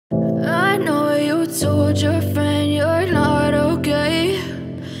told your friend you're not okay,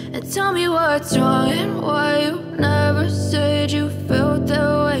 and tell me what's wrong and why you never said you felt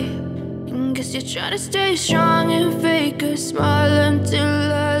that way. And guess you're trying to stay strong and fake a smile until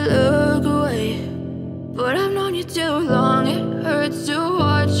I look away. But I've known you too long, it hurts to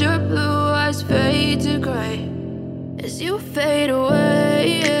watch your blue eyes fade to gray as you fade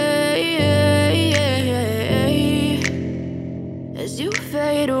away, as you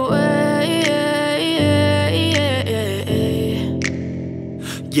fade away.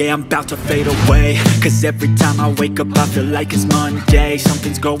 Yeah, I'm about to fade away, cause every time I wake up I feel like it's Monday.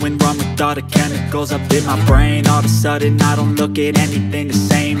 Something's going wrong with all the chemicals up in my brain. All of a sudden I don't look at anything the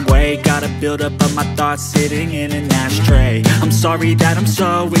same way. Got a buildup of my thoughts sitting in an ashtray. I'm sorry that I'm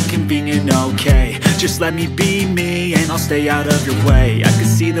so inconvenient, okay. Just let me be me and I'll stay out of your way. I can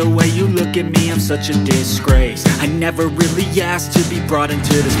see the way you look at me, I'm such a disgrace. I never really asked to be brought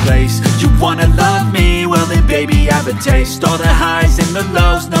into this place. You wanna love me? Well then baby have a taste. All the highs and the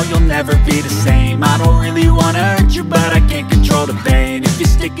lows, no you'll never be the same. I don't really wanna hurt you but I can't control the pain. If you're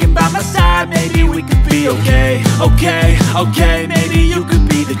sticking by my side maybe we could be okay. Okay, maybe you could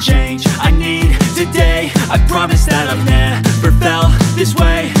be the change I need today. I promise that I've never felt this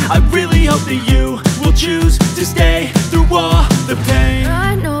way. I really hope that you will choose to stay through all the pain.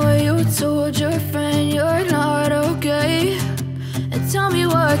 I know you told your friend you're not okay, and tell me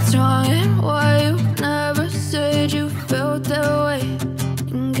what's wrong and why you never said you felt that way.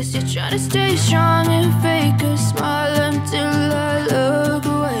 And guess you're trying to stay strong and fake a smile until I look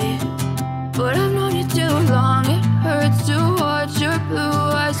away. But I've known you too long, it hurts to watch your blue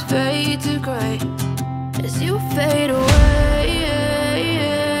eyes fade to gray as you fade away,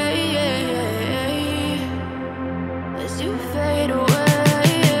 as you fade away,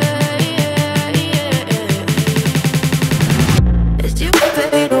 as you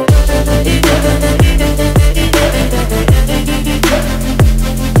fade away.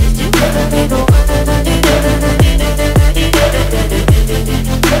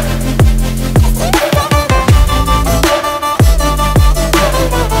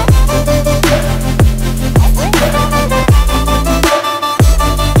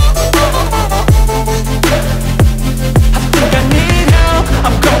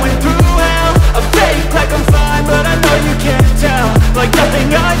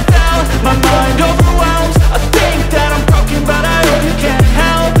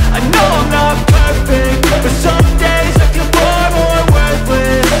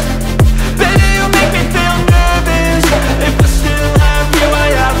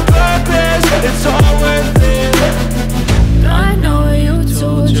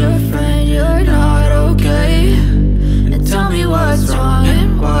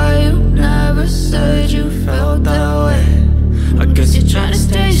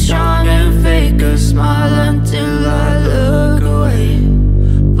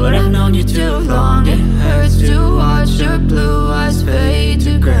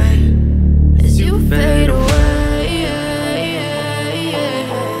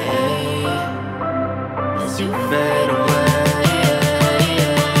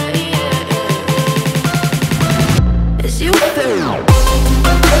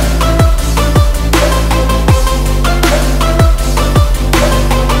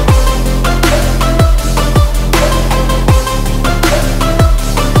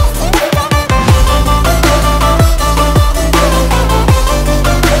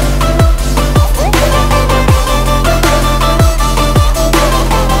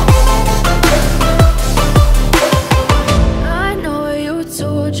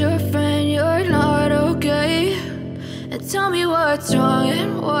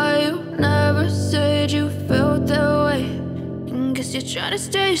 Trying to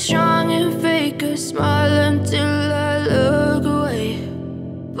stay strong and fake a smile until I look away.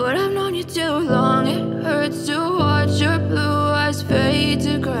 But I've known you too long, it hurts to watch your blue eyes fade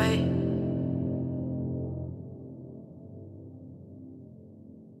to gray